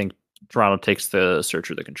 I think Toronto takes the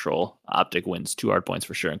search or the control. OpTic wins 2 hard points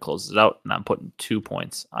for sure and closes it out, and I'm putting 2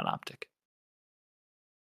 points on OpTic.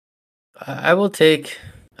 I'll take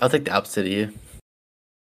the opposite of you.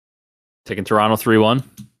 Taking Toronto 3-1.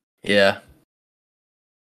 Yeah.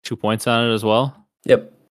 2 points on it as well.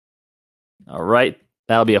 Yep. All right.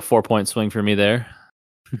 That'll be a 4-point swing for me there.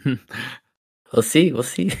 We'll see. They're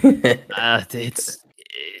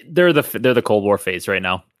the Cold War phase right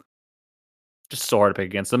now. Just so hard to pick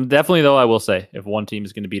against them. Definitely, though, I will say, if one team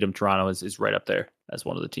is going to beat them, Toronto is right up there as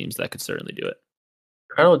one of the teams that could certainly do it.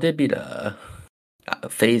 Toronto did beat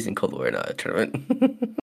Faze in Cold War in a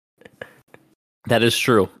tournament. That is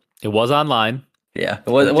true. It was online. Yeah, it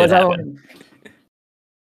was online.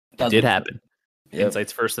 It did happen. Yep.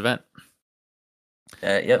 Insight's first event.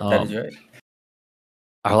 Yep, that is right.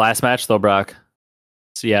 Our last match, though, Brock.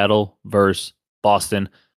 Seattle versus Boston.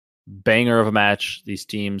 Banger of a match. These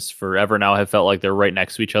teams forever now have felt like they're right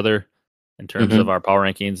next to each other in terms of our power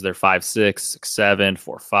rankings. They're 5-6, 6-7,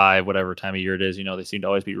 4-5, whatever time of year it is. They seem to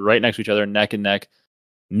always be right next to each other, neck and neck.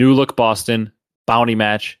 New look Boston, bounty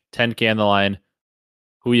match, 10K on the line.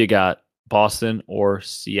 Who you got, Boston or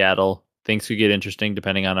Seattle? Things could get interesting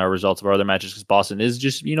depending on our results of our other matches because Boston is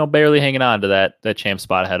just, barely hanging on to that champ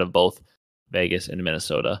spot ahead of both Vegas and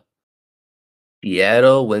Minnesota.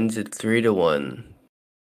 Seattle wins it 3-1.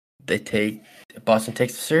 Boston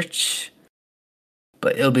takes the search,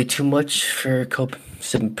 but it'll be too much for Cope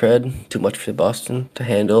Sim Pred, too much for Boston to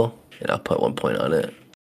handle, and I'll put 1 point on it.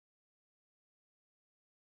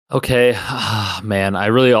 Okay, man, I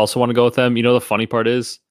really also want to go with them. The funny part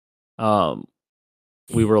is,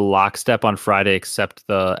 we were lockstep on Friday, except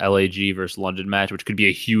the LAG versus London match, which could be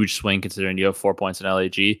a huge swing considering you have 4 points in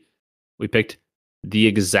LAG. We picked the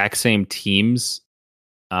exact same teams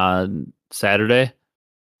on Saturday,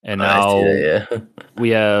 and now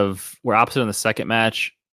we're opposite in the second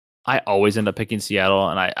match. I always end up picking Seattle,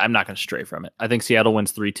 and I'm not going to stray from it. I think Seattle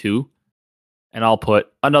wins 3-2. And I'll put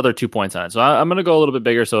another 2 points on it. So I'm going to go a little bit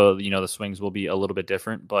bigger so, the swings will be a little bit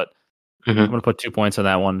different. But I'm going to put 2 points on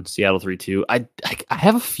that one. Seattle 3-2. I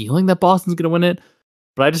have a feeling that Boston's going to win it.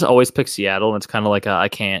 But I just always pick Seattle. And it's kind of like I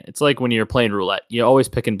can't. It's like when you're playing roulette. You're always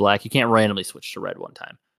picking black. You can't randomly switch to red one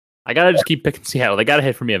time. I got to just keep picking Seattle. They got to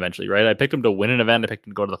hit for me eventually, right? I picked them to win an event. I picked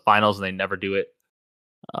them to go to the finals, and they never do it.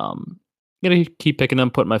 I'm going to keep picking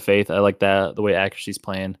them, put my faith. I like that, the way accuracy's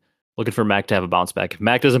playing. Looking for Mac to have a bounce back. If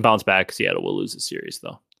Mac doesn't bounce back, Seattle will lose the series,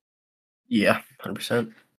 though. Yeah,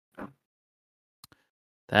 100%.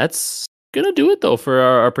 That's going to do it, though, for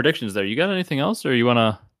our predictions there. You got anything else, or you want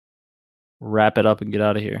to wrap it up and get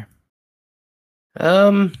out of here?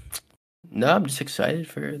 No, I'm just excited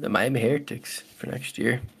for the Miami Heretics for next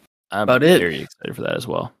year. I'm very excited for that as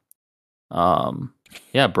well.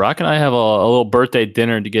 Yeah, Brock and I have a little birthday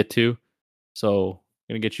dinner to get to, so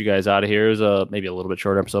going to get you guys out of here. It was maybe a little bit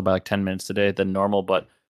shorter episode by like 10 minutes today than normal, but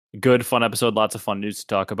good, fun episode. Lots of fun news to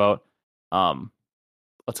talk about.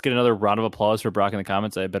 Let's get another round of applause for Brock in the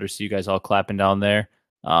comments. I better see you guys all clapping down there.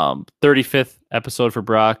 35th episode for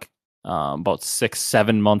Brock, about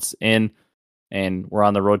 6-7 months in, and we're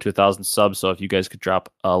on the road to 1,000 subs. So if you guys could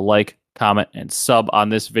drop a like, comment, and sub on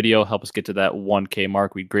this video, help us get to that 1K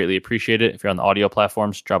mark. We'd greatly appreciate it. If you're on the audio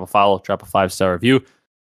platforms, drop a follow, drop a 5-star review.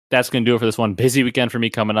 That's going to do it for this one. Busy weekend for me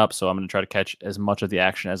coming up, so I'm going to try to catch as much of the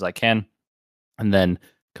action as I can, and then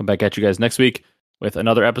come back at you guys next week with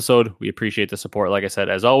another episode. We appreciate the support, like I said,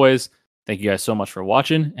 as always. Thank you guys so much for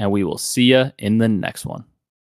watching, and we will see you in the next one.